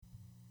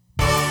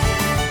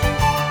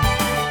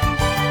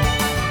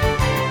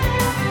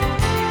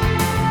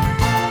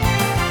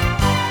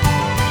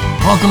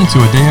Welcome to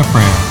a day of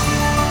prayer.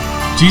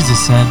 Jesus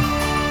said,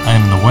 I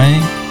am the way,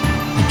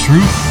 the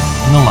truth,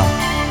 and the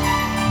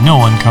life. No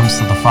one comes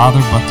to the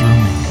Father but through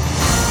me.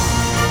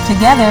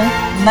 Together,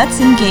 let's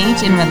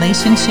engage in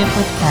relationship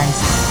with Christ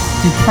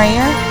through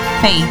prayer,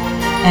 faith,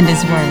 and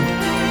His Word.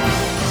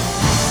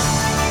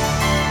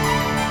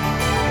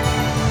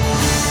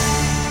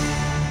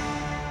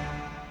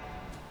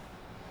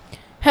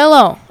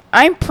 Hello,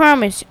 I'm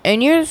Promise,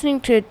 and you're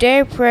listening to the Day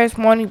of Prayer's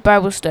morning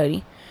Bible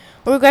study.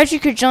 We're glad you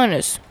could join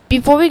us.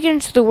 Before we get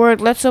into the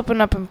Word, let's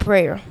open up in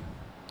prayer.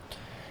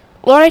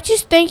 Lord, I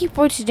just thank you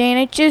for today, and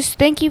I just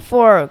thank you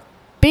for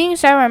being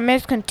inside our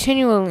midst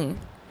continually,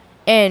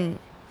 and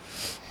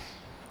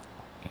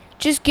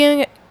just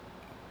giving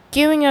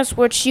us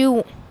what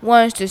you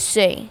want us to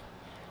say,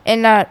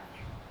 and not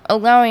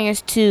allowing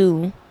us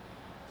to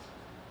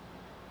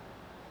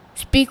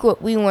speak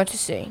what we want to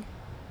say.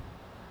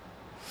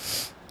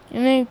 In the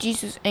name of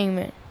Jesus,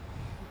 amen.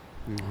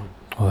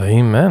 Well,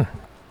 amen.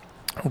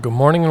 Good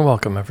morning and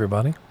welcome,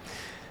 everybody.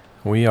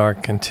 We are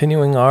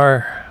continuing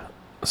our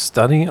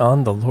study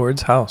on the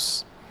Lord's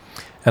house.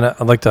 And I'd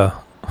like to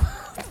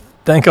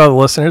thank all the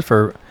listeners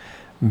for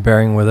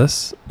bearing with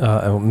us,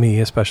 me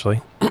especially,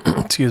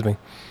 excuse me,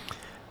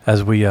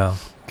 as we, in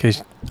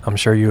case I'm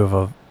sure you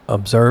have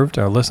observed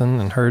or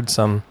listened and heard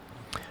some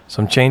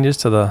changes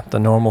to the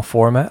normal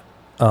format.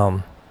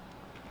 And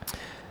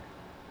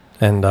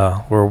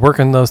we're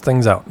working those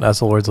things out as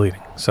the Lord's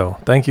leading. So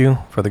thank you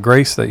for the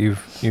grace that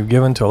you've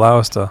given to allow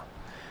us to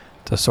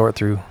sort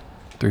through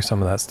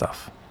some of that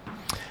stuff.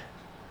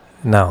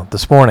 Now,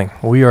 this morning,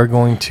 we are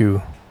going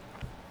to,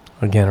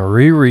 again,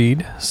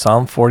 reread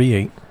Psalm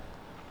 48,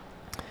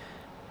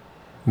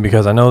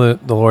 because I know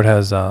that the Lord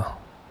has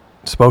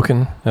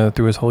spoken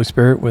through His Holy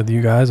Spirit with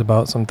you guys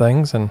about some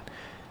things, and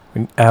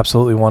we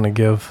absolutely want to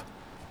give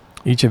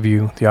each of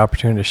you the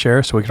opportunity to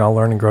share so we can all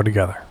learn and grow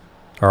together.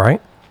 All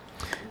right?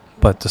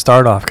 But to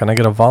start off, can I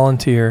get a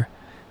volunteer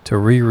to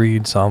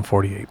reread Psalm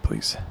 48,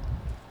 please?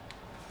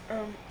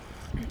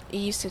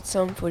 You said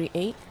Psalm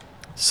 48?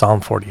 Psalm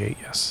 48,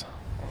 yes.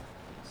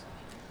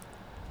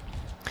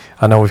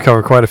 I know we've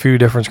covered quite a few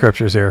different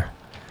scriptures here,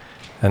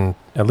 and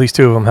at least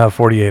two of them have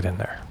 48 in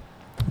there.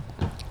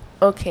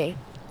 Okay,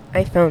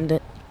 I found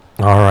it.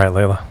 All right,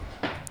 Layla.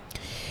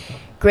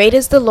 Great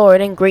is the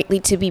Lord and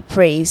greatly to be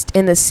praised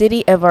in the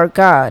city of our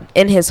God,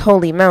 in His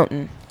holy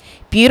mountain.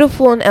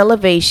 Beautiful in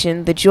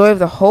elevation, the joy of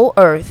the whole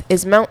earth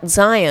is Mount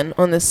Zion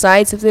on the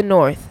sides of the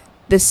north,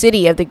 the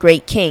city of the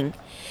great King.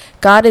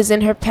 God is in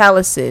her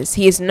palaces,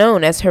 He is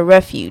known as her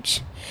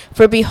refuge.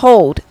 For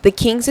behold, the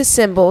kings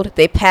assembled,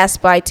 they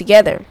passed by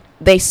together.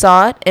 They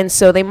saw it, and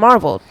so they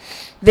marveled.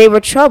 They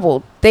were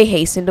troubled, they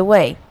hastened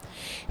away.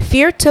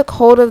 Fear took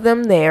hold of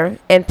them there,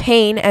 and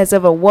pain as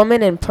of a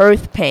woman in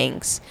birth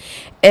pangs.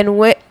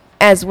 And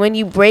as when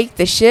you break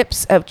the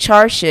ships of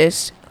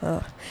Tarshish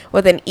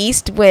with an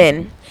east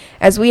wind,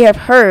 as we have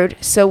heard,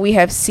 so we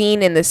have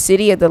seen in the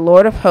city of the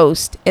Lord of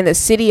hosts, in the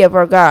city of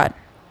our God.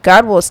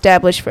 God will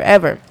establish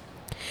forever.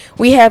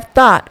 We have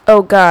thought,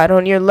 O God,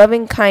 on your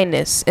loving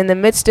kindness in the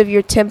midst of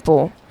your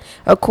temple.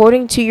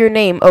 According to your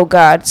name, O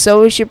God,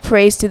 so is your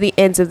praise to the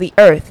ends of the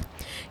earth.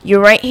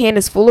 Your right hand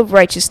is full of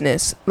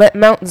righteousness. Let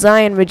Mount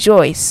Zion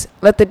rejoice.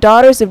 Let the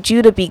daughters of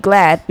Judah be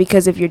glad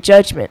because of your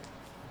judgment.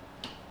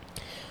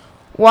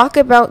 Walk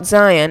about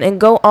Zion and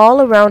go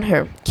all around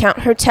her. Count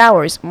her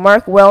towers.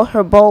 Mark well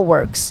her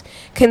bulwarks.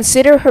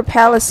 Consider her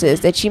palaces,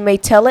 that you may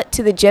tell it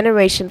to the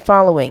generation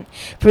following.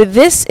 For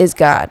this is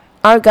God,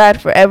 our God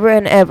forever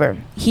and ever.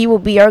 He will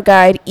be our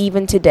guide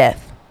even to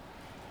death.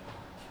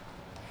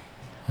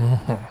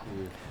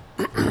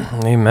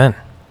 Mm-hmm. Amen.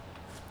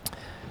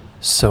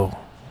 So,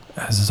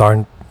 as is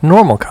our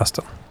normal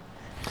custom,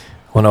 I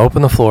want to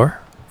open the floor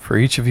for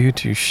each of you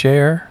to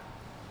share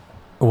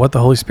what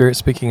the Holy Spirit is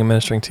speaking and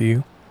ministering to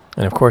you,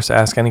 and of course,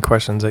 ask any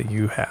questions that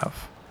you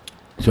have.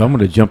 So I'm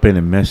going to jump in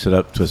and mess it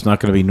up, so it's not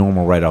going to be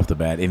normal right off the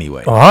bat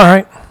anyway. Oh, all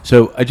right.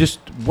 So I just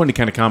wanted to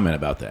kind of comment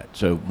about that.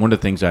 So one of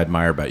the things I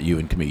admire about you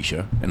and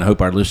Kamisha, and I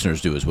hope our listeners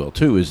do as well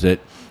too, is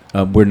that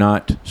we're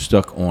not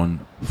stuck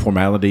on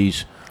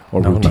formalities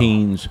or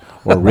routines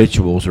or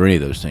rituals or any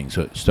of those things.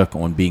 So it's stuck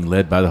on being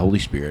led by the Holy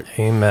Spirit.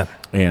 Amen.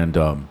 And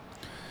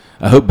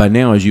I hope by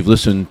now, as you've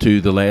listened to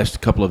the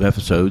last couple of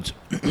episodes,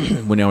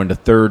 we're now in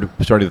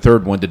starting the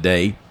third one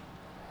today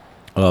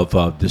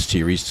of this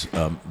series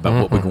about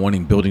what we're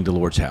going building the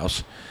Lord's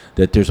house,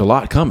 that there's a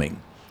lot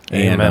coming.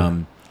 Amen.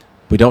 And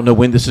we don't know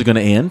when this is going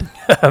to end.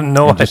 I have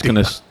no idea.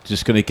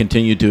 Just going to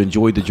continue to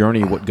enjoy the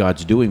journey of what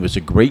God's doing. It's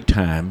a great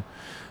time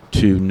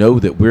to know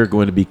that we're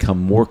going to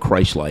become more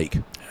Christ-like,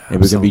 and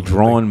we're going to be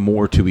drawn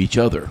more to each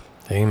other.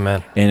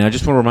 Amen. And I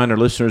just want to remind our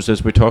listeners,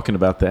 as we're talking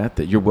about that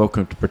you're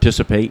welcome to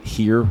participate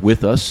here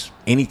with us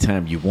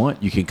anytime you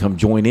want. You can come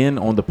join in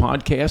on the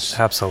podcast.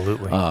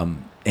 Absolutely.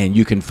 And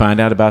you can find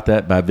out about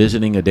that by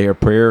visiting a day of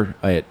prayer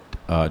at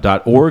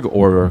 .org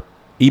or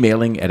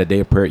emailing at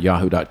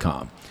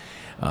adayofprayer@yahoo.com.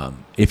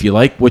 If you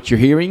like what you're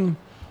hearing,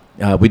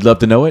 We'd love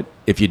to know it.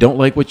 If you don't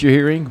like what you're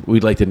hearing,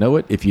 we'd like to know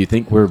it. If you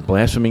think we're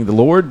blaspheming the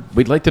Lord,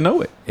 we'd like to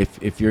know it.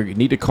 If you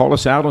need to call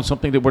us out on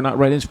something that we're not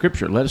right in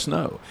Scripture, let us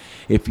know.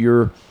 If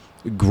you're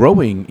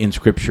growing in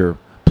Scripture,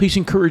 please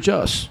encourage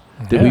us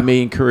that we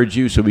may encourage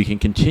you so we can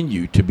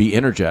continue to be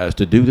energized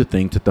to do the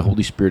things that the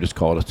Holy Spirit has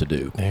called us to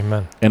do.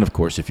 Amen. And, of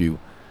course, if you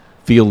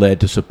feel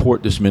led to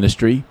support this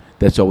ministry,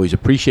 that's always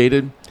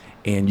appreciated.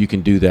 And you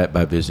can do that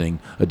by visiting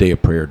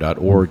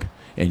adayofprayer.org.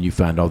 And you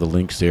find all the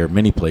links there,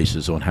 many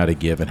places on how to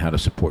give and how to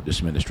support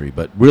this ministry.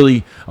 But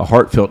really a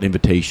heartfelt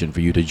invitation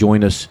for you to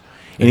join us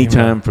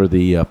anytime for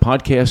the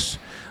podcasts.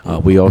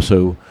 We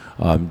also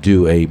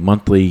do a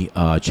monthly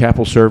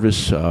chapel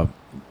service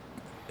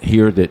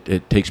here that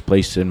it takes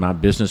place in my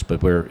business,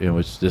 but where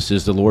this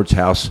is the Lord's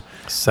house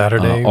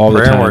Saturday all the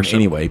prayer and time worship.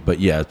 anyway. But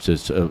yeah,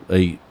 it's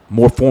a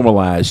more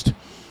formalized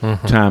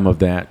time of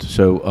that.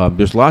 So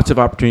there's lots of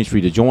opportunities for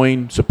you to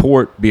join,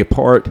 support, be a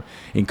part,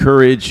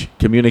 encourage,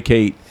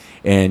 communicate.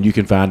 And you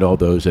can find all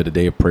those at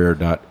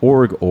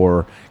adayofprayer.org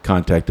or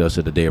contact us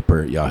at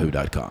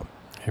adayofprayer@yahoo.com.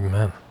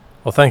 Amen.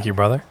 Well, thank you,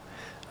 brother.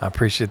 I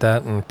appreciate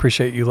that and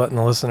appreciate you letting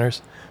the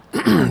listeners,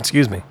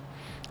 excuse me,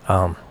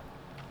 know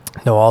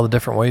all the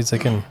different ways they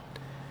can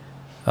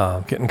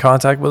get in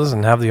contact with us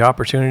and have the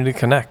opportunity to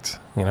connect,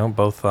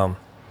 both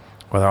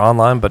whether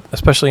online, but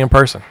especially in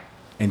person.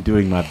 And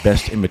doing my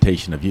best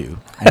imitation of you.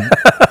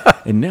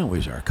 And now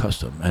is our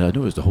custom, and I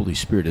know as the Holy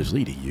Spirit is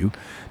leading you,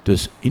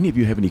 does any of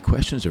you have any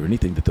questions or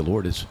anything that the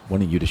Lord is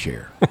wanting you to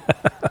share?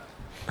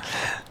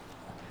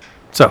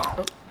 So,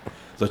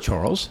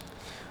 Charles?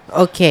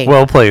 Okay.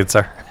 well played,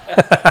 sir.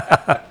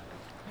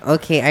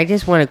 Okay, I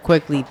just want to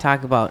quickly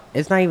talk about,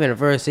 it's not even a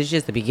verse, it's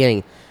just the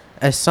beginning.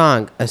 A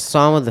song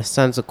of the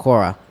sons of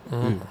Korah.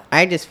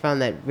 I just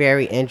found that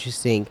very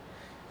interesting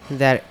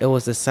that it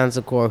was the sons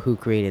of Korah who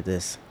created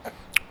this.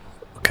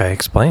 Okay,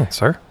 explain,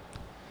 sir.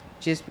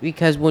 Just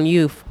because when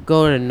you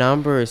go to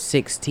Numbers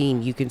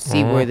 16, you can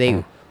see where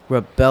they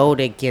rebelled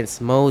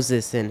against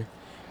Moses and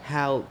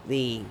how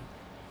their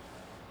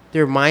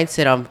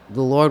mindset of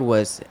the Lord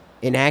was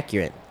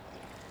inaccurate.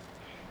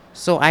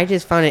 So I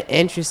just found it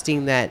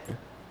interesting that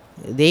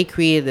they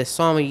created the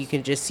psalm and you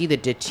can just see the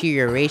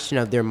deterioration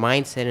of their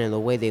mindset and the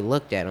way they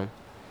looked at him.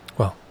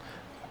 Well,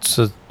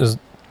 so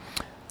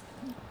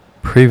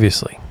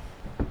previously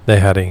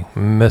they had a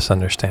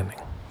misunderstanding,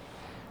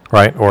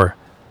 right? Or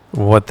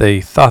what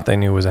they thought they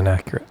knew was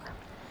inaccurate.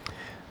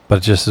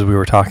 But just as we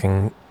were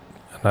talking,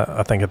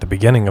 I think at the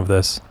beginning of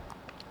this,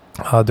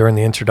 during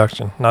the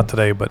introduction, not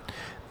today, but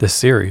this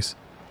series,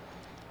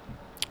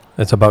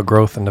 it's about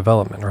growth and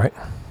development, right?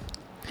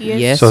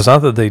 Yes. So it's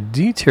not that they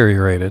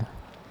deteriorated,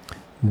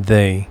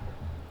 they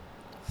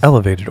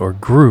elevated or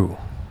grew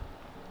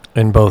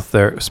in both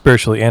their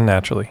spiritually and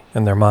naturally,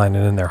 in their mind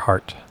and in their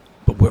heart.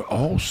 But we're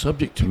all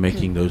subject to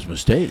making those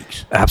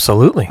mistakes.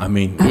 Absolutely. I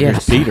mean,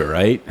 Yes. here's Peter,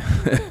 right?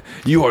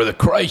 You are the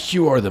Christ,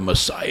 you are the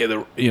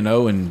Messiah,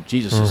 and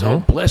Jesus says, oh,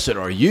 blessed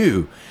are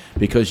you,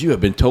 because you have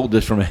been told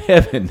this from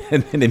heaven.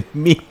 And then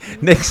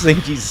next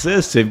thing Jesus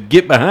says to him,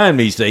 get behind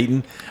me,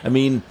 Satan. I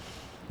mean,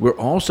 we're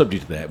all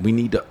subject to that. We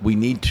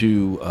need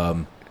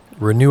to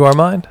Renew our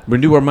mind.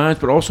 renew our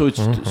minds, but also it's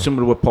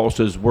similar to what Paul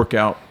says, work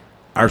out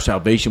our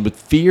salvation with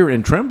fear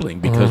and trembling,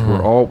 because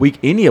we're all weak.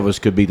 Any of us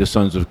could be the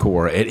sons of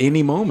Korah at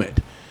any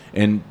moment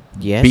and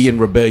Yes. be in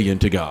rebellion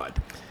to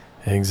God.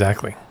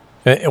 Exactly.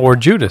 Or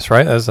Judas,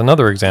 right? As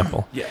another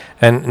example. Yeah.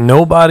 And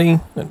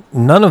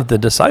none of the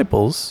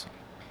disciples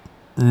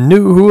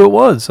knew who it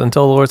was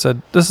until the Lord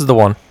said, this is the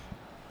one.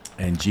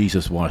 And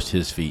Jesus washed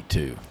his feet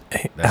too.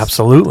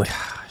 Absolutely.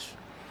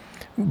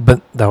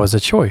 But that was a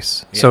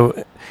choice. Yeah.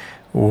 So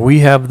we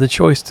have the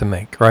choice to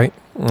make, right?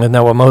 Isn't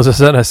that what Moses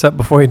said? I set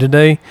before you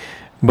today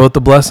both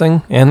the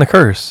blessing and the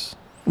curse.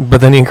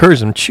 But then he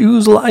encouraged them,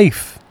 choose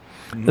life,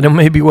 that it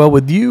may be well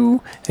with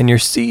you and your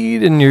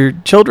seed and your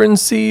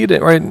children's seed,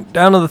 right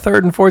down to the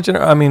third and fourth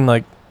generation. I mean,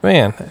 like,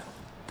 man.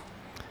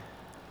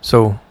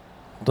 So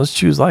let's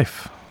choose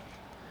life.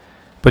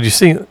 But you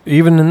see,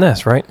 even in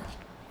this, right,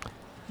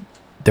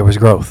 there was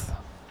growth.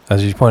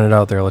 As you pointed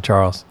out there,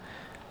 LaCharles,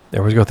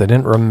 there was growth. They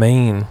didn't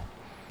remain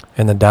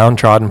in the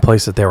downtrodden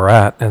place that they were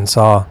at and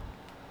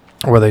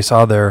where they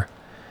saw their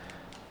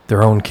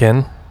own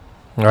kin,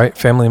 right,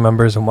 family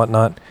members and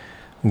whatnot,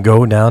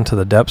 go down to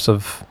the depths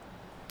of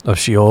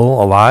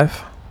Sheol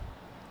alive,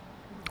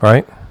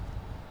 right?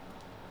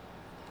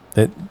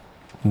 They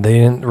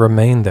didn't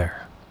remain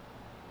there.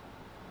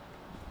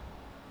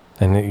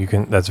 And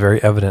that's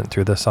very evident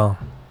through this psalm.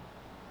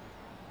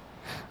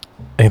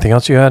 Anything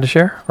else you had to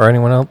share, or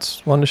anyone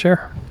else wanted to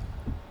share?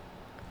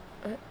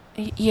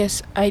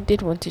 Yes, I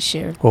did want to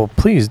share. Well,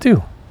 please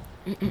do.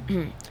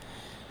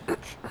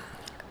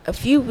 A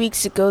few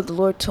weeks ago, the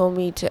Lord told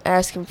me to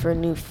ask him for a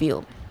new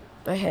field.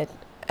 I had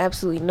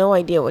absolutely no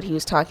idea what he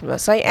was talking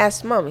about. So I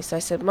asked Mommy. So I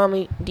said,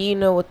 Mommy, do you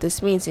know what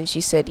this means? And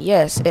she said,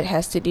 yes, it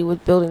has to do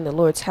with building the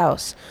Lord's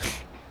house.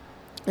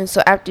 And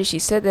so after she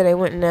said that, I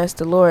went and asked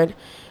the Lord,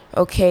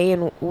 okay,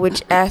 in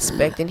which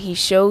aspect? And he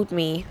showed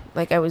me,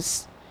 like I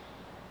was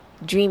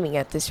dreaming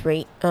at this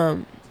rate.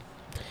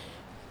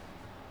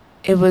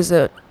 It was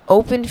an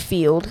open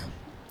field,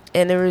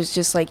 and there was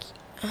just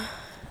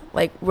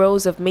like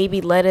rows of maybe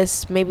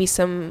lettuce, maybe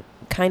some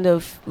kind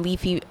of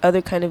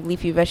other kind of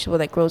leafy vegetable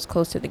that grows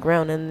close to the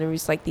ground, and there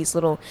was like these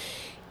little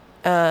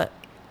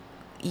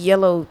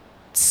yellow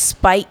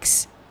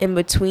spikes in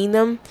between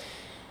them.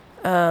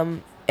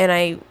 And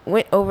I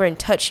went over and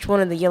touched one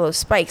of the yellow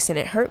spikes, and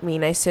it hurt me.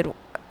 And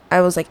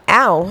I was like,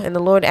 ow. And the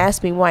Lord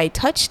asked me why I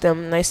touched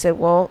them. And I said,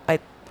 well, I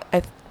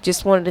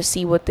just wanted to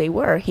see what they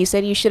were. He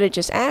said, you should have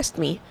just asked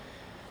me.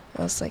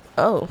 I was like,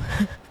 oh,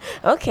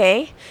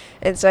 okay.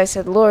 And so I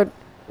said, Lord,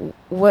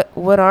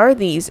 what are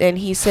these? And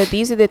he said,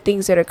 these are the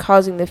things that are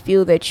causing the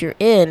field that you're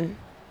in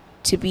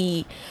to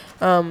be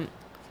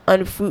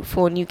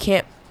unfruitful, and you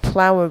can't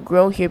plow or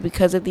grow here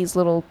because of these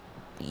little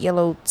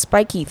yellow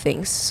spiky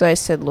things. So I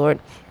said, Lord,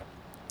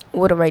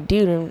 what do I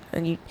do?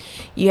 And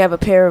you have a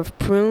pair of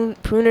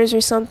pruners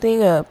or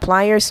something, a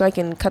plier, so I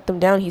can cut them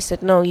down? He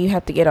said, no, you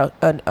have to get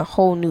a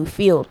whole new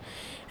field.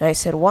 And I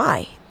said,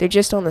 why? They're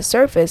just on the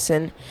surface.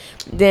 And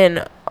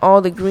then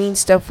all the green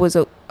stuff was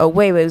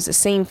away, but it was the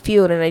same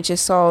field, and I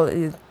just saw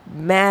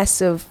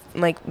massive,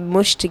 like,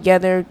 mushed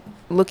together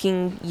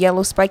looking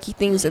yellow spiky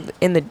things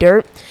in the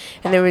dirt,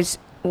 and there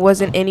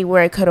wasn't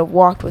anywhere I could have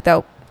walked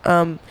without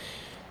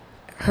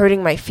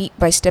hurting my feet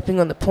by stepping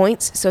on the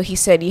points. So he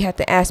said, you have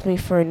to ask me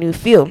for a new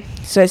field.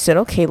 So I said,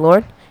 okay,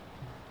 Lord,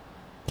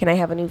 can I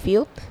have a new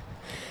field?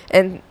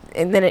 And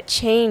then it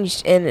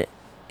changed, and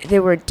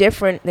there were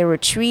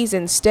trees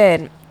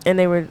instead, and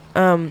they were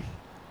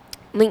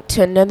linked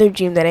to another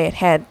dream that I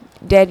had.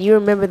 Dad, you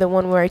remember the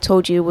one where I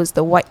told you it was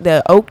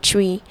the oak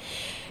tree?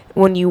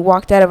 When you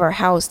walked out of our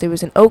house, there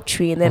was an oak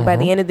tree, and then by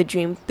the end of the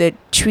dream, the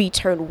tree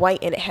turned white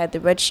and it had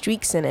the red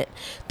streaks in it.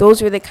 Those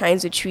were the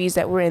kinds of trees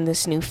that were in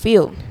this new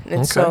field.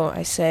 And so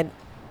I said,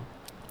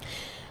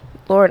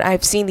 Lord,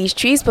 I've seen these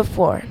trees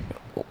before.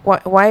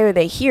 Why are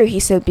they here?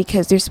 He said,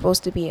 because they're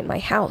supposed to be in my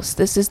house.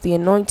 This is the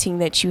anointing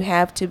that you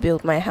have to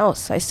build my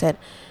house. I said,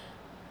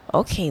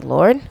 okay,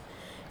 Lord.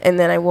 And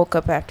then I woke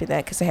up after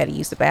that because I had to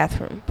use the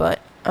bathroom.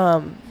 But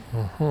and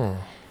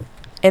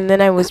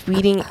then I was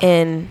reading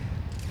in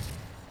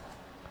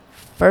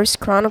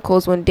First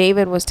Chronicles when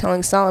David was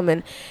telling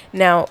Solomon,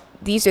 now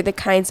these are the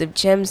kinds of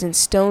gems and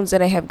stones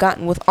that I have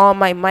gotten with all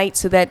my might,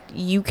 so that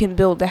you can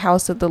build the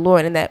house of the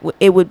Lord, and that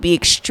it would be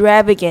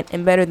extravagant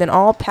and better than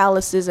all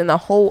palaces in the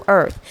whole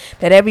earth,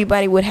 that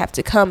everybody would have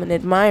to come and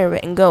admire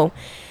it and go,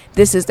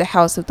 this is the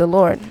house of the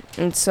Lord.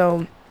 And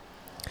so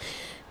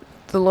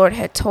the Lord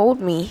had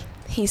told me,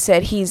 he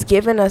said he's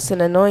given us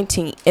an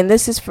anointing, and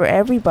this is for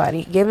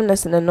everybody, given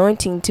us an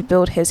anointing to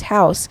build his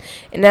house.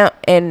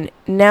 And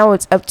now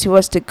it's up to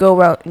us to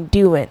go out and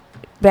do it.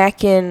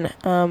 Back in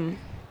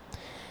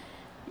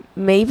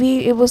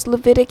maybe it was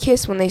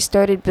Leviticus when they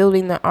started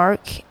building the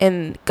ark,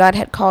 and God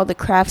had called the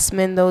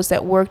craftsmen, those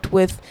that worked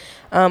with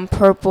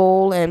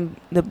purple and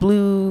the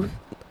blue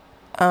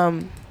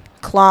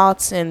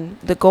cloths, and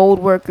the gold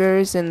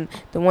workers, and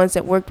the ones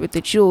that worked with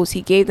the jewels.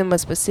 He gave them a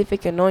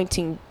specific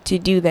anointing to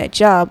do that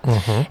job.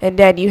 And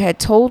Dad, you had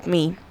told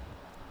me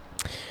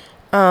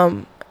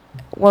one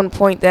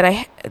point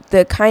that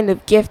the kind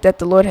of gift that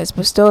the Lord has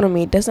bestowed on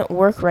me doesn't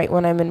work right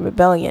when I'm in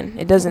rebellion.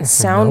 It doesn't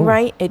sound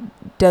right. It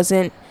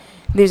doesn't.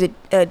 There's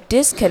a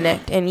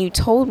disconnect. And you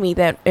told me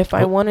that if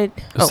I wanted,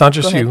 it's not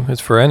just you;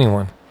 it's for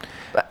anyone.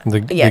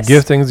 The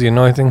giftings, the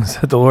anointings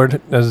that the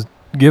Lord has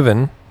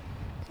given,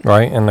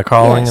 right, and the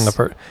calling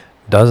and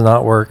does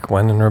not work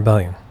when in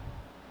rebellion.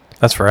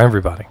 That's for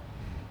everybody.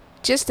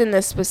 Just in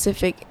this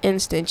specific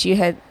instance,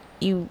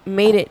 you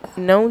made it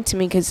known to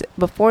me, because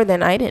before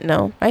then I didn't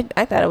know. I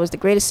thought I was the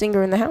greatest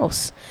singer in the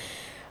house.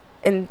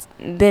 And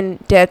then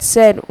Dad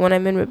said, when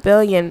I'm in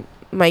rebellion,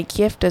 my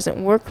gift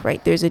doesn't work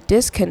right. There's a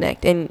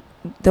disconnect, and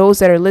those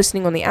that are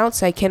listening on the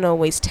outside can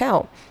always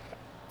tell.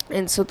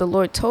 And so the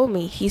Lord told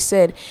me, he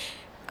said,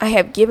 I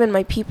have given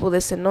my people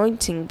this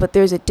anointing, but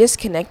there's a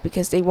disconnect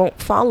because they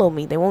won't follow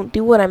me. They won't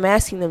do what I'm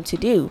asking them to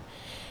do.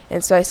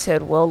 And so I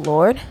said, well,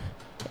 Lord,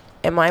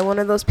 am I one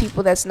of those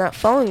people that's not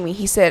following me?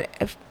 He said,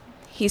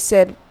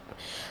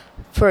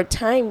 for a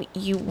time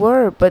you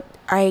were, but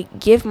I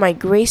give my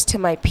grace to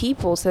my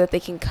people so that they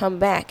can come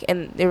back,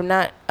 and they're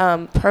not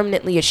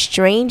permanently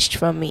estranged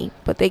from me,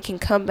 but they can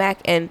come back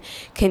and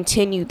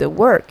continue the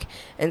work.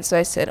 And so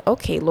I said,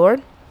 okay,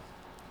 Lord,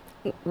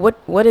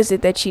 what is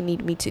it that you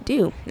need me to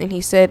do? And he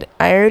said,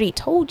 I already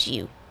told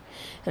you.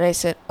 And I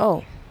said,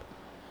 oh,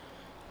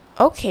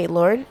 okay,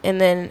 Lord.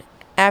 And then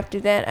after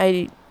that,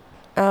 I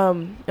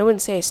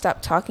wouldn't say I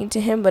stopped talking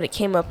to him, but it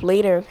came up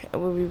later. We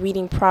were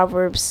reading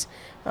Proverbs,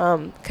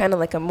 kind of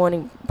like a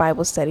morning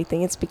Bible study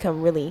thing. It's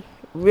become really,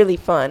 really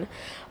fun.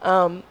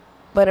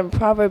 But in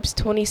Proverbs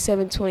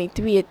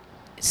 27:23,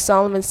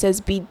 Solomon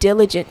says, be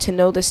diligent to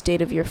know the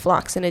state of your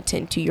flocks and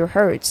attend to your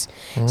herds.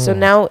 So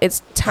now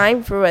it's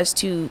time for us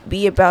to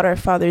be about our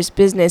Father's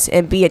business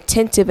and be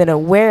attentive and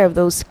aware of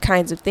those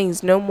kinds of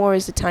things. No more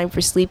is the time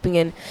for sleeping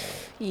and,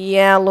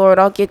 yeah, Lord,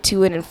 I'll get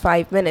to it in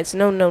 5 minutes.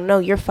 No.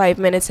 Your 5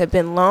 minutes have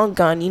been long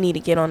gone. You need to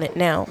get on it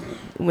now.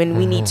 When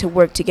we need to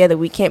work together,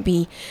 we can't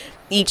be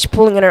each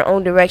pulling in our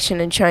own direction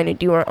and trying to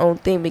do our own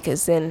thing,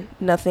 because then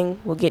nothing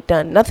will get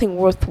done. Nothing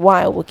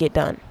worthwhile will get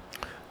done.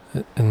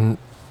 And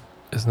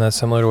isn't that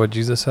similar to what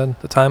Jesus said?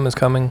 The time is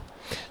coming,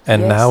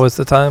 and Yes. now is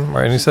the time,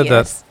 right? And he said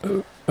Yes.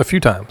 that a few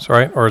times,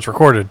 right? Or it's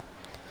recorded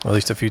at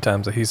least a few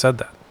times that he said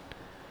that.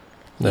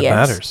 That Yes.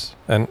 matters.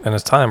 And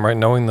it's time, right?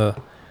 Knowing the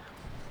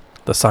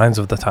signs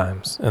of the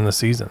times and the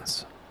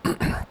seasons.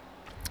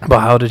 But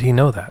how did he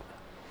know that?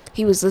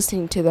 He was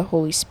listening to the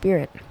Holy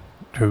Spirit.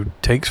 Who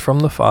takes from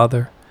the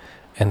Father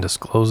and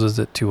discloses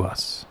it to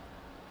us.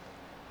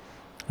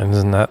 And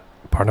isn't that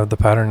part of the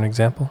pattern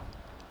example?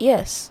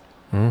 Yes.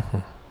 Mm-hmm.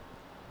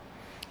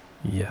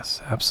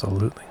 Yes,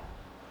 absolutely.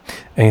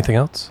 Anything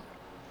else?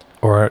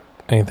 Or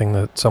anything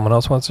that someone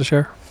else wants to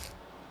share?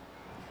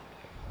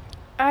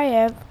 I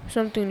have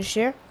something to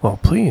share. Well,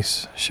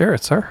 please, share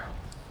it, sir.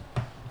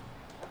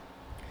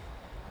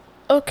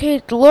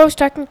 Okay, the Lord was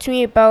talking to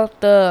me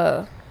about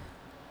the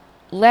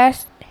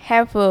last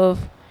half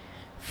of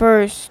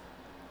verse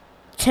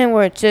 10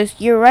 where it says,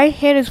 "Your right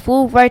hand is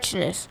full of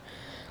righteousness.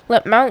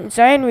 Let Mount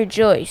Zion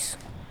rejoice.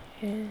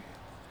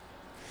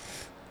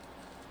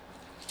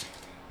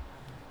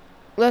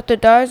 Let the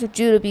daughters of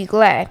Judah be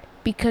glad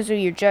because of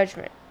your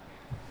judgment."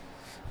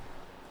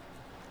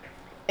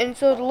 And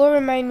so the Lord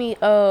reminded me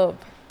of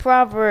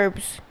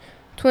Proverbs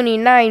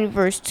 29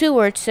 verse 2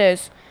 where it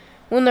says,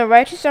 "When the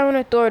righteous are in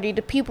authority,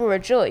 the people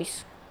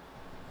rejoice.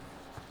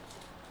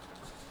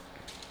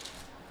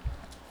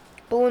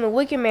 But when the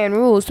wicked man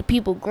rules, the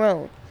people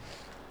groan."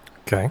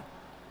 Okay.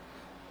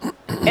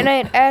 And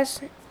I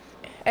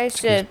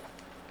said,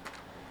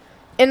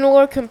 and the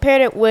Lord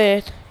compared it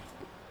with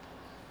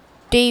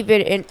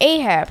David and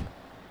Ahab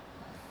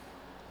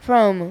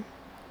from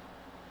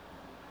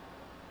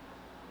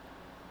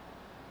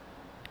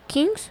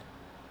Kings.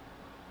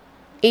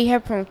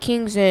 Ahab from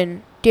Kings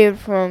and David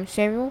from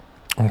Samuel.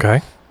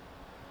 Okay.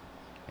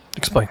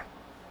 Explain.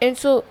 And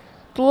so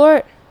the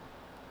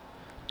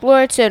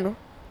Lord said,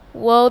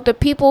 well, the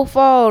people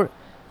followed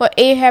what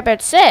Ahab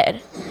had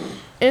said.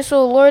 And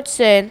so the Lord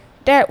said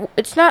that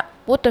it's not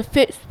what the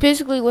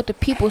physically what the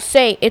people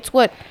say, it's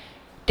what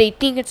they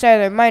think inside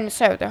of their mind,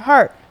 inside of their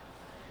heart.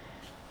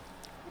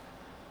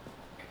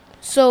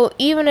 So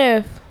even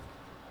if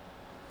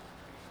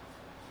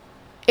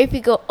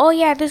you go, oh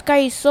yeah, this guy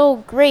is so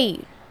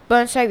great,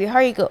 but inside of your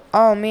heart you go,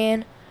 oh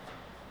man,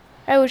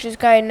 I wish this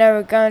guy had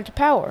never gone into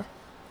power.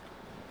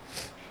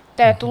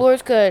 That the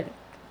Lord's good.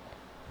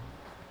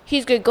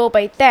 He's gonna go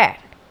by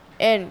that.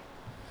 And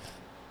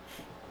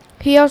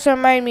he also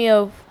reminded me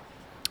of,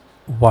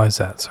 Why is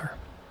that, sir?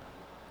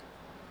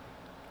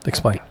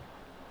 Explain.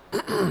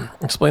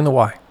 Explain the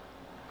why.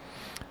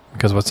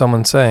 Because what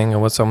someone's saying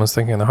and what someone's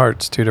thinking in the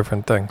heart is two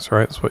different things,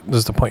 right? This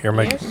is the point you're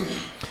making. yes,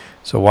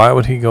 So why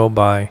would he go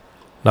by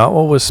not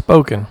what was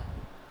spoken,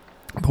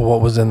 but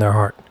what was in their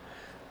heart?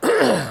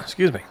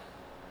 Excuse me.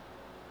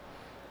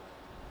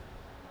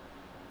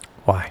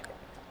 Why?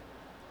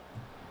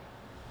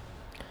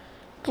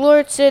 the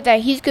Lord said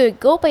that he's gonna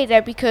go by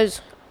that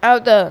because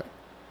out of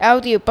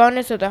the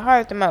abundance of the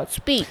heart the mouth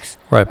speaks.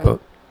 Right,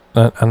 but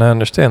and I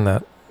understand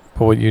that.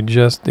 But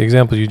the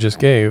example you just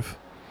gave,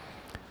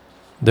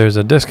 there's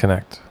a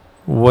disconnect.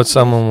 What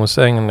someone was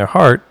saying in their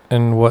heart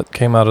and what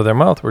came out of their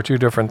mouth were two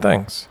different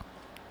things.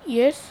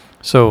 Yes,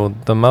 So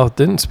the mouth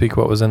didn't speak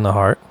what was in the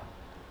heart.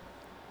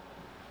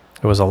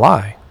 It was a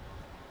lie.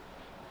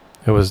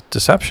 It was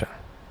deception.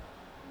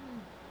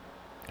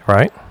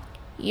 Right?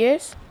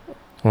 yes,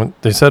 Well,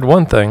 they said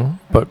one thing,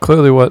 but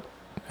clearly what,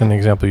 in the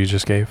example you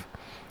just gave,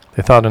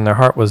 they thought in their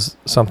heart was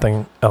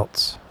something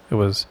else. It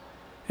was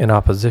in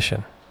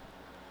opposition.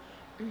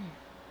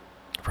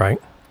 Right?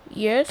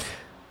 yes,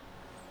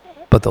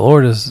 But the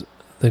Lord is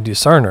the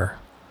discerner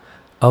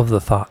of the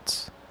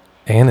thoughts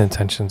and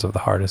intentions of the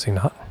heart, is he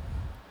not?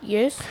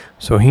 yes,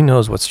 So he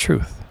knows what's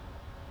truth.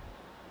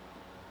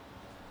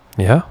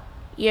 Yeah?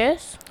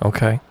 yes,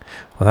 Okay.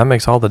 Well, that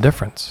makes all the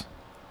difference.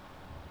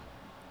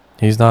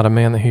 He's not a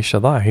man that he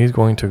should lie. He's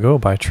going to go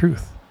by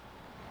truth.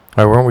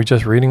 All right, weren't we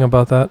just reading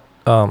about that?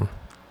 I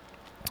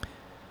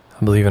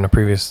believe in one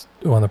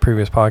of the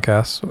previous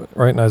podcasts,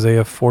 right in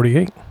Isaiah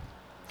 48.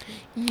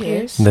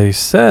 yes, They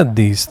said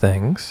these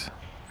things,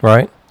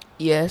 right?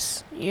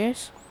 Yes.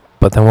 yes,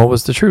 But then what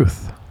was the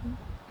truth?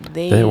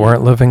 They They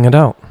weren't living it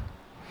out.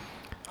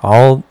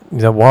 While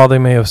they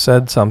may have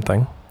said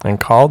something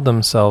and called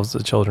themselves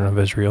the children of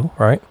Israel,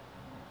 right?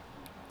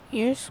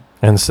 yes,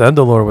 And said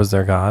the Lord was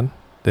their God,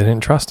 they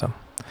didn't trust him.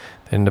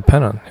 They didn't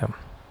depend on him.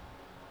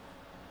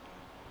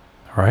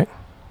 All right?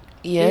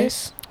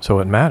 Yes. So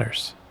it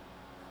matters.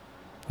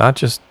 Not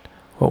just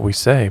what we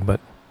say, but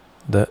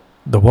the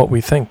what we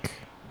think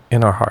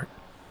in our heart.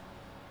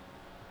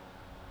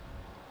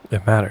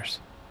 It matters.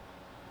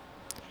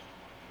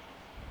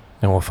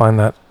 And we'll find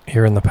that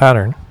here in the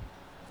pattern,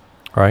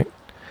 right?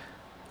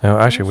 Now,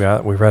 actually,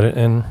 we read it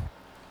in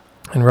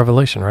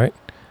Revelation, right?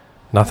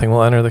 Nothing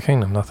will enter the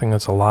kingdom. Nothing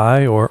that's a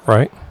lie or,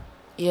 right?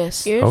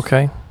 Yes. yes.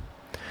 Okay.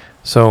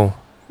 So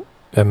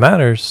it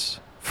matters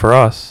for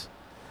us.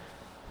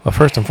 But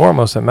first and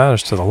foremost, it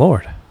matters to the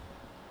Lord.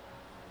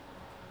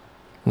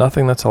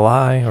 Nothing that's a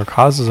lie or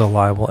causes a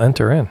lie will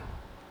enter in.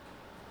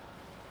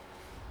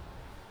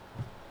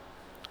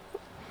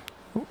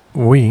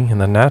 We, in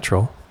the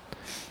natural,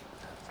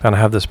 kind of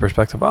have this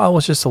perspective, oh,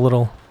 it's just a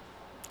little,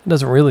 it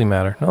doesn't really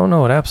matter.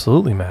 No, it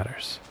absolutely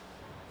matters.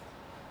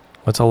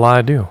 What's a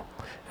lie do?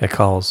 It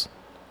calls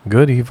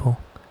good evil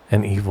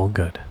and evil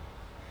good.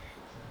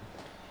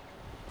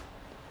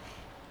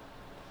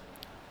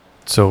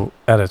 So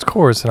at its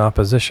core, it's an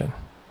opposition.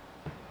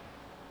 All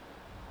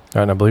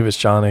right, and I believe it's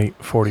John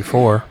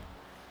 8:44.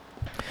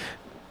 It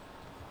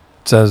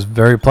says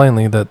very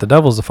plainly that the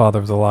devil is the father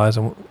of lies,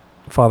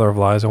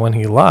 and when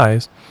he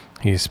lies,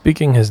 he's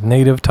speaking his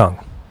native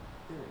tongue.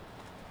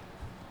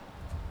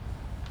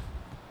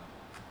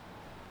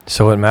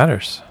 So it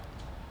matters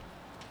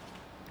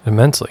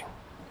immensely.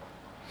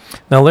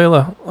 Now,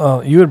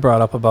 Layla, you had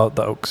brought up about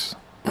the oaks.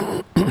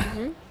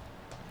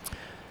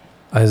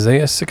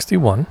 Isaiah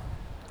 61,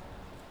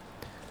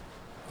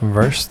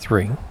 verse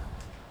 3,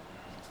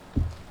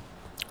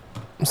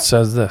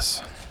 says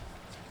this.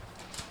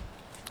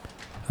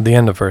 At the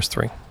end of verse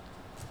 3.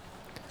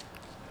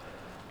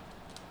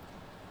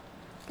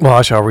 Well,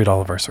 I shall read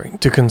all of verse 3.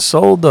 To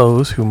console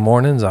those who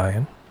mourn in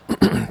Zion,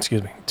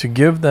 excuse me, to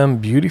give them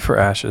beauty for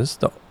ashes,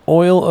 the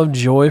oil of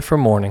joy for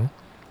mourning,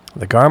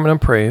 the garment of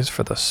praise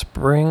for the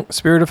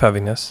spirit of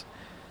heaviness,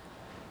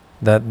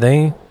 that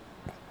they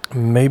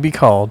may be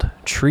called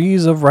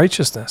trees of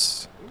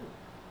righteousness,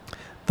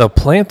 the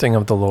planting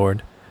of the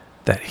Lord,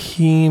 that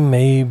he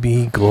may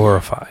be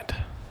glorified.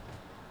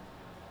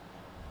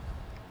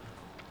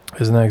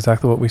 Isn't that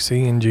exactly what we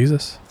see in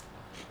Jesus?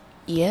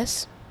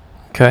 Yes.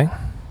 Okay.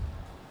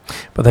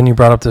 But then you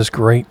brought up this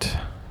great,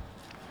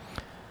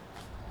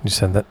 you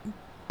said that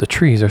the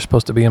trees are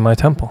supposed to be in my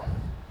temple.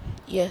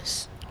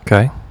 Yes.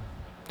 Okay.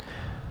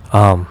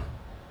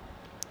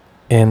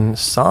 In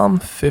Psalm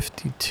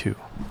 52,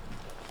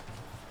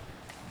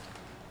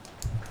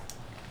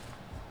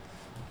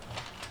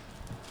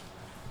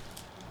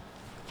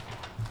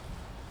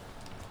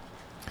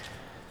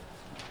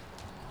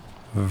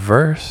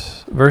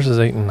 verses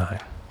 8 and 9.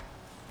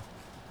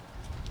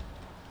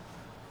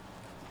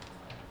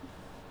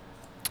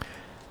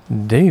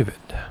 David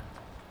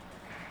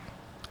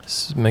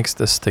makes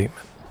this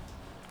statement.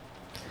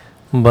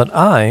 But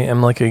I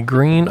am like a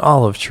green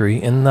olive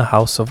tree in the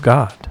house of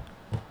God.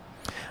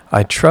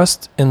 I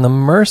trust in the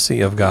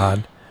mercy of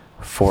God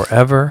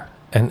forever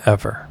and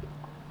ever.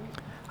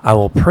 I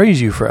will praise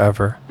you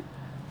forever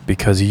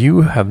because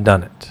you have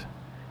done it.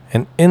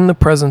 And in the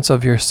presence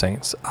of your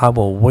saints, I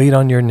will wait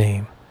on your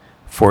name,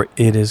 for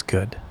it is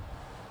good.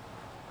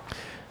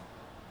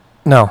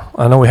 Now,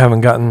 I know we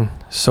haven't gotten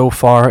so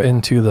far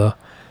into the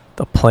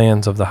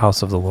plans of the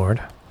house of the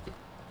Lord.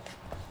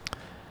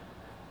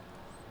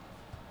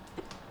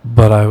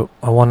 But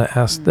I want to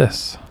ask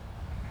this.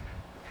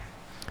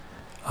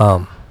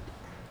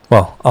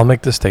 Well, I'll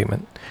make this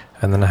statement,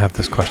 and then I have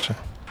this question.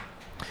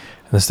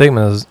 And the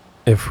statement is,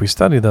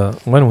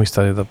 when we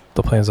study the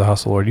plans of the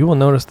house of the Lord, you will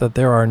notice that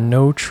there are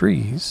no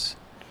trees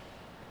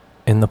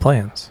in the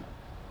plans.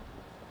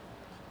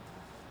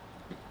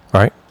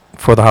 Right?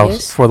 For the house,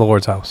 Yes. for the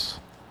Lord's house.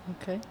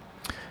 Okay.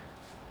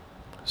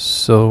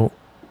 So,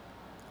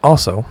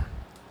 also,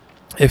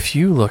 if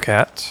you look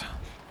at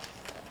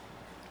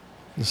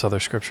this other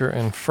scripture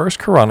in 1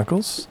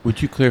 Chronicles,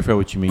 Would you clarify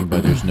what you mean by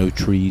there's no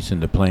trees in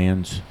the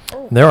plans?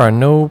 there are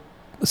no,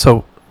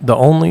 so the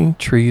only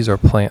trees or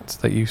plants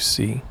that you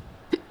see,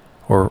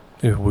 or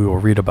we will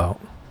read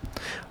about,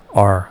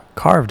 are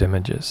carved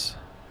images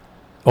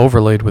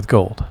overlaid with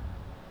gold.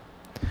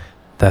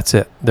 That's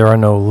it. There are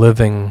no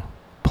living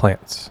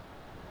plants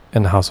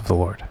in the house of the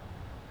Lord.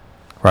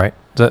 Right?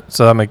 Does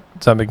that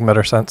make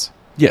better sense?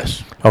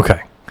 Yes.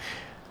 Okay.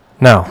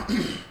 Now,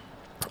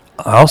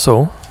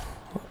 also,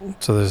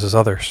 so there's this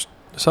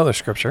other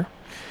scripture,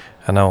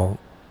 and I'll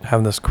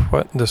have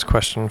this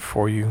question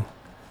for you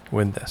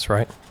with this,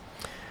 right?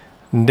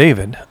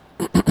 David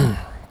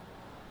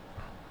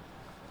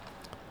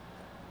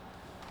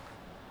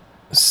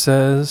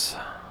says,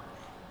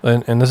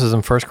 and this is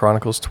in 1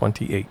 Chronicles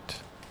 28.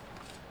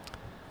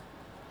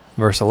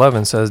 Verse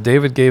 11 says,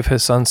 David gave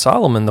his son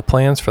Solomon the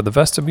plans for the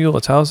vestibule,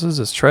 its houses,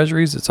 its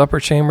treasuries, its upper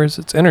chambers,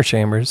 its inner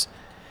chambers,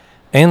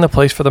 and the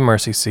place for the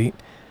mercy seat,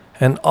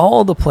 and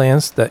all the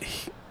plans and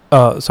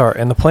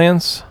the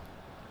plans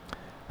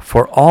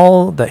for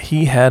all that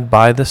he had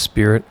by the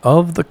Spirit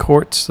of the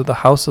courts of the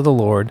house of the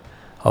Lord,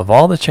 of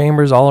all the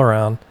chambers all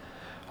around,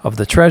 of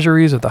the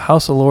treasuries of the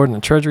house of the Lord, and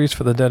the treasuries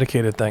for the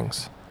dedicated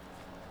things.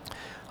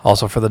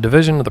 Also for the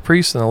division of the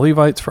priests and the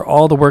Levites, for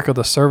all the work of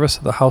the service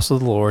of the house of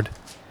the Lord,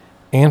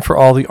 and for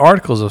all the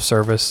articles of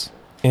service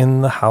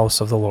in the house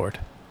of the Lord.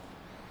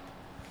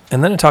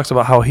 And then it talks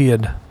about how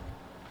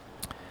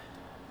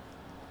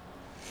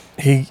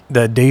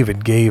that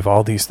David gave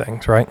all these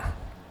things, right?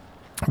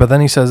 But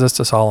then he says this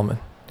to Solomon.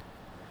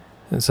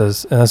 It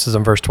says, and this is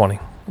in verse 20,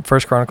 1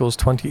 Chronicles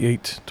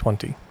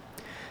 28:20.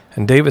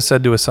 And David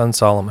said to his son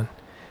Solomon,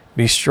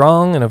 be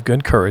strong and of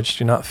good courage.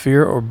 Do not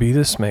fear or be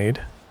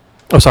dismayed.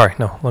 Oh, sorry.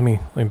 No, let me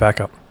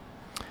back up.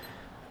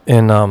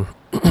 In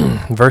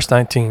verse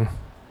 19,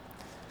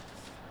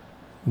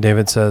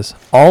 David says,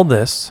 all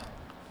this,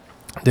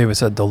 David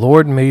said, the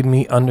Lord made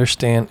me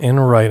understand in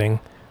writing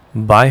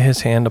by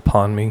his hand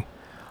upon me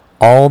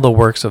all the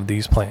works of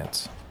these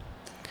plans.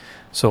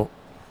 So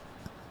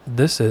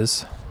this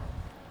is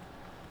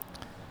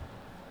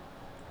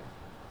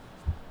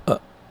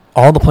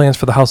all the plans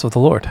for the house of the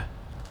Lord.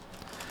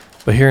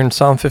 But here in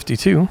Psalm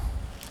 52,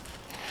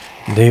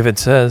 David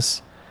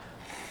says,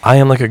 I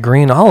am like a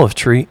green olive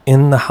tree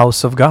in the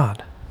house of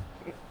God.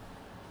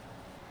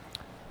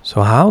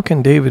 So how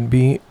can David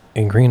be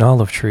a green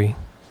olive tree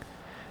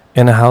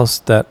in a house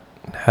that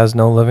has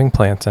no living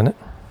plants in it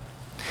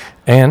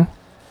and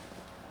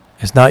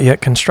is not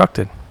yet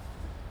constructed?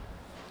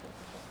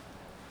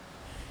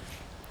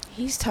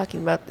 He's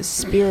talking about the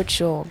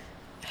spiritual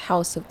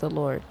house of the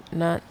Lord,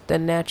 not the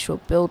natural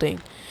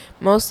building.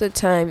 Most of the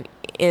time,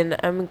 and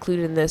I'm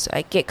included in this,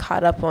 I get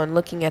caught up on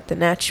looking at the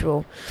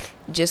natural,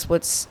 just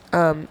what's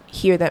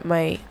here that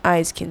my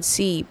eyes can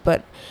see.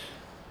 But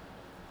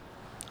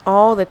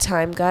all the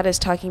time, God is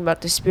talking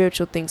about the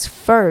spiritual things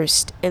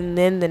first and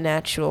then the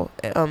natural.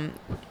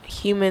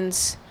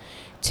 Humans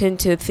tend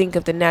to think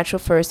of the natural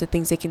first, the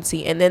things they can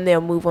see, and then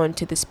they'll move on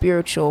to the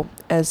spiritual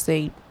as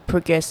they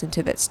progress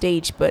into that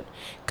stage. But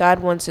God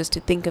wants us to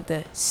think of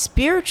the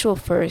spiritual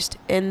first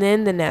and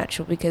then the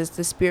natural, because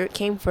the spirit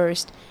came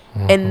first,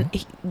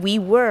 and we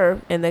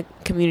were in the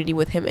community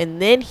with him,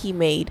 and then he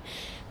made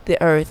the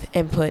earth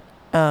and put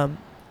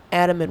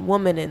Adam and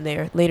woman in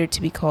there, later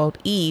to be called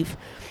Eve,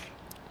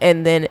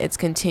 and then it's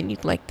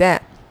continued like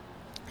that.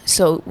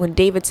 So when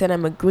David said,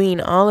 I'm a green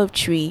olive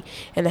tree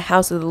in the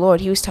house of the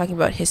Lord, he was talking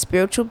about his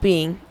spiritual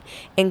being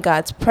and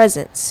God's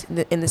presence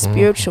in the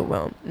spiritual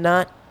realm,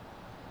 not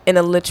in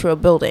a literal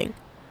building.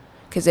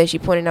 Because as you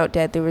pointed out,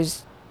 Dad,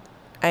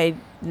 I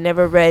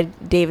never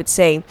read David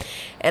say,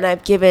 and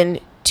I've given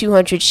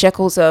 200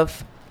 shekels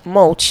of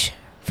mulch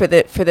for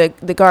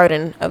the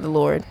garden of the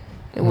Lord.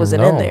 It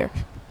wasn't in there.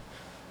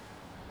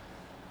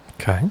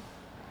 Okay.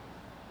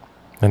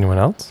 Anyone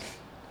else?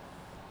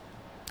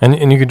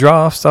 And you could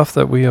draw off stuff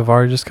that we have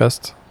already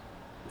discussed.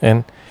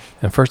 And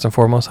first and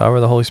foremost,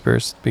 however the Holy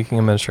Spirit's speaking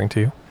and ministering to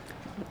you.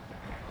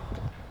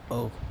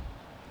 Oh.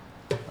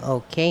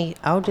 Okay,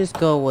 I'll just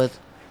go with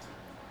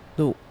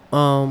the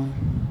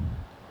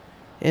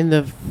in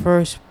the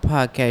first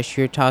podcast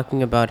you're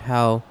talking about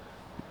how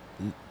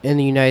in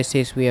the United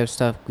States we have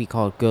stuff we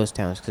call ghost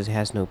towns because it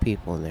has no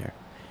people in there.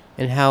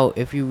 And how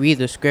if you read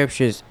the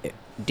scriptures,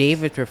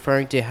 David's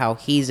referring to how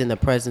he's in the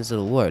presence of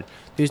the Lord.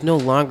 There's no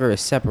longer a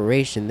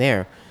separation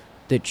there.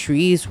 The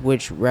trees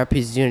which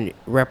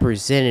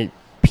represented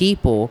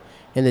people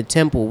in the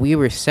temple, we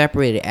were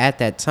separated at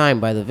that time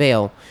by the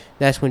veil.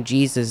 That's when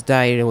Jesus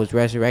died and was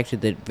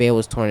resurrected. The veil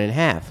was torn in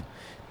half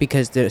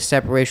because the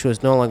separation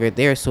was no longer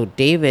there. So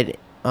David,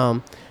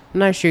 I'm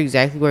not sure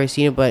exactly where I've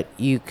seen it, but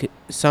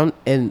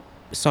in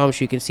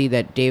Psalms you can see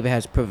that David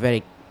has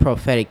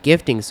prophetic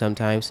gifting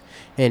sometimes,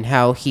 and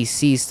how he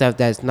sees stuff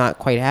that's not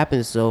quite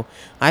happened. So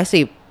I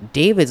say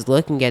David's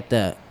looking at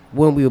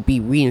when we will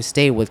be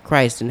reinstated with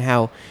Christ, and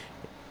how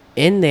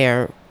in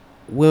there,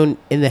 when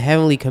in the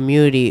heavenly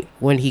community,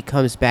 when he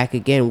comes back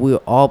again,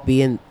 we'll all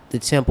be in the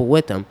temple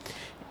with him.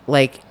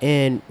 Like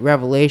in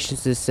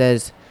Revelations, it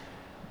says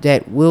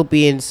that we'll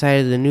be inside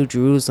of the New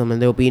Jerusalem,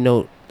 and there'll be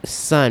no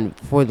sun,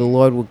 for the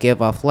Lord will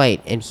give off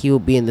light, and he will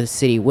be in the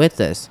city with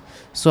us.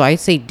 So I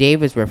say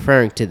David's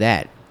referring to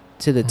that,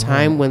 to the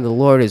time when the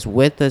Lord is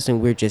with us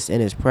and we're just in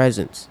his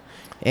presence,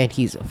 and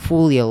he's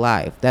fully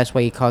alive. That's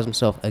why he calls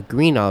himself a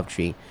green olive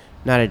tree,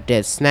 not a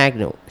dead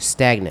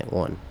stagnant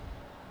one.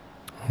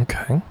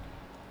 Okay.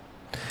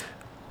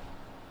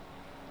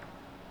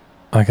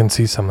 I can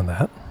see some of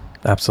that.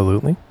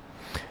 Absolutely.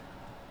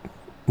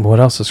 What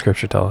else does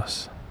Scripture tell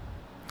us?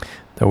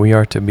 That we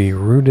are to be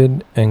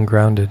rooted and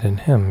grounded in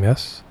him,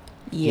 yes?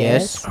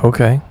 Yes.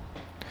 Okay.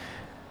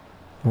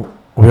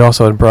 We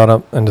also had brought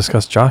up and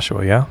discussed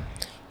Joshua, yeah?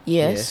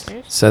 Yes.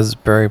 It says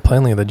very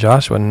plainly that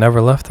Joshua never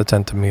left the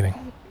tent of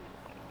meeting.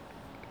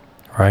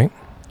 Right?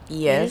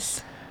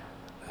 Yes.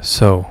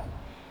 So,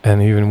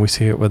 and even we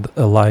see it with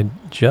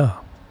Elijah.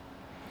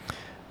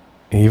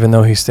 Even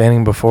though he's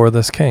standing before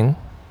this king,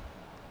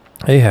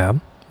 Ahab,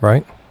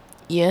 right?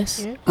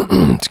 Yes.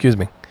 Excuse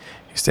me.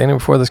 He's standing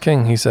before this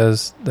king. He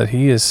says that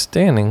he is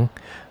standing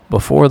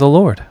before the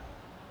Lord.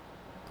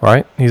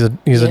 Right? He's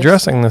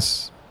addressing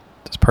this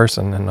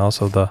person and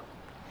also the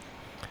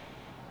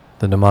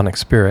demonic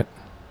spirit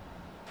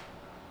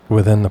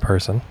within the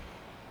person.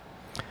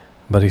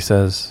 But he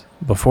says,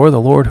 before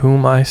the Lord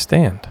whom I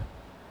stand.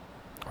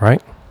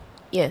 Right?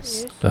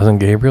 Yes. Doesn't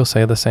Gabriel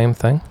say the same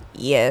thing?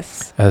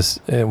 Yes. As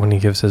when he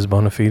gives his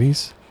bona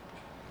fides,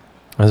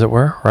 as it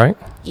were, right?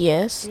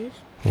 Yes.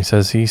 He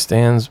says he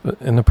stands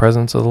in the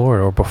presence of the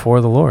Lord or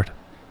before the Lord.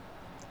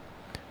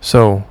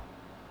 So,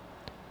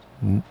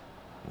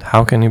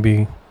 how can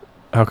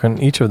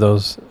each of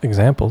those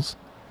examples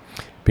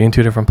be in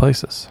two different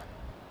places?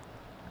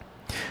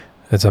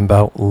 It's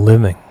about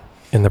living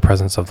in the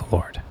presence of the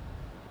Lord,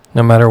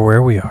 no matter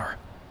where we are.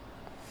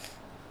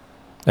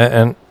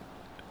 And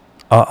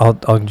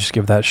I'll just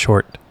give that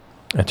short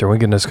answer. We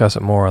can discuss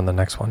it more on the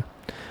next one.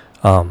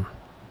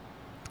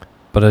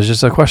 But it's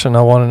just a question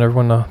I wanted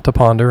everyone to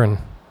ponder and,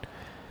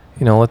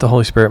 let the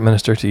Holy Spirit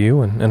minister to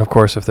you. And of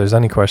course, if there's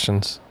any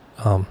questions,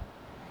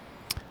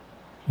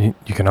 you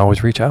can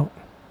always reach out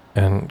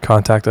and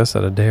contact us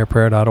at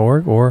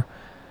adayofprayer.org or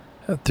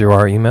through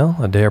our email,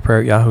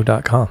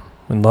 adayofprayer@yahoo.com.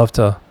 We'd love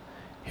to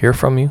hear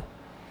from you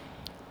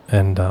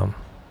and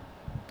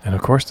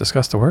of course,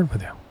 discuss the word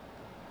with you.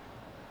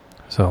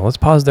 So let's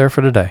pause there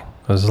for today.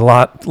 There's a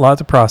lot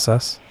to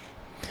process,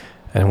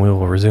 and we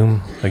will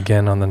resume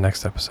again on the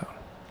next episode.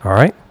 All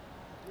right?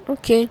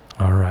 Okay.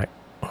 All right.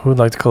 Who would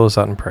like to close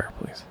out in prayer,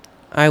 please?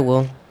 I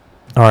will.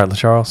 All right,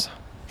 Charles.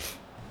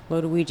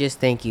 Lord, we just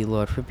thank you,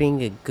 Lord, for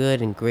being a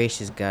good and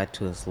gracious God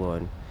to us,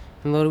 Lord.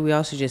 And Lord, we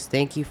also just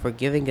thank you for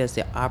giving us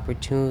the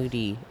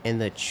opportunity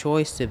and the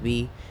choice to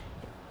be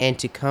and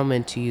to come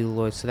into you,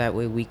 Lord, so that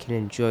way we can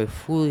enjoy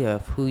fully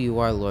of who you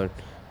are, Lord.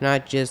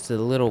 Not just a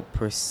little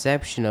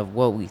perception of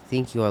what we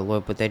think you are,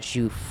 Lord, but that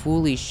you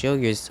fully show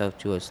yourself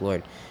to us,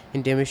 Lord,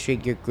 and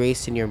demonstrate your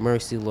grace and your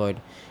mercy,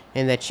 Lord,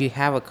 and that you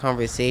have a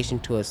conversation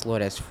to us,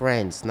 Lord, as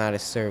friends, not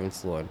as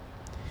servants, Lord.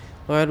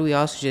 Lord, we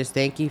also just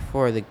thank you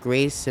for the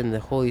grace and the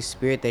Holy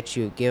Spirit that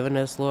you have given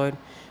us, Lord.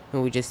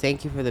 And we just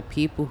thank you for the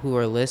people who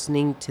are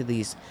listening to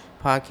these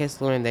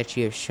podcasts, Lord, and that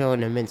you have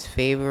shown immense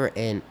favor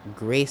and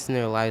grace in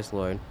their lives,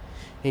 Lord.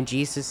 In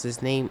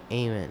Jesus' name,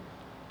 amen.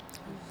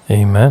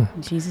 Amen.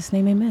 In Jesus'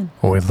 name, amen.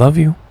 Well, we love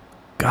you.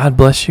 God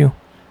bless you.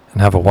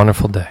 And have a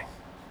wonderful day.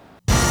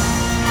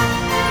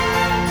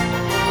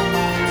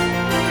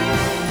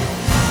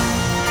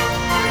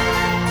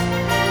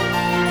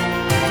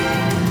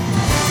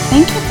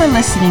 Thank you for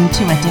listening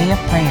to A Day of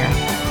Prayer.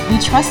 We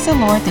trust the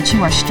Lord that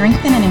you are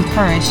strengthened and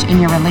encouraged in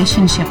your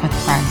relationship with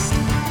Christ.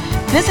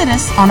 Visit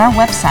us on our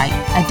website,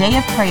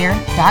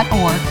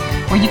 adayofprayer.org,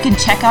 where you can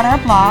check out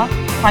our blog,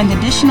 find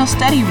additional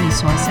study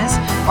resources,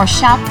 or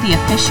shop the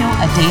official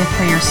A Day of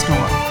Prayer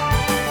store.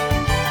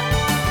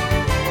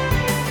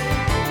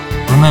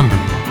 Remember,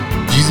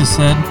 Jesus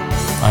said,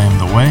 I am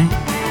the way,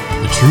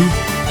 the truth,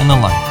 and the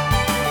life.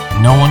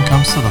 No one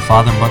comes to the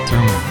Father but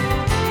through me.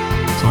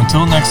 So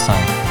until next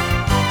time,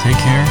 take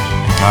care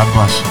and God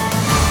bless you.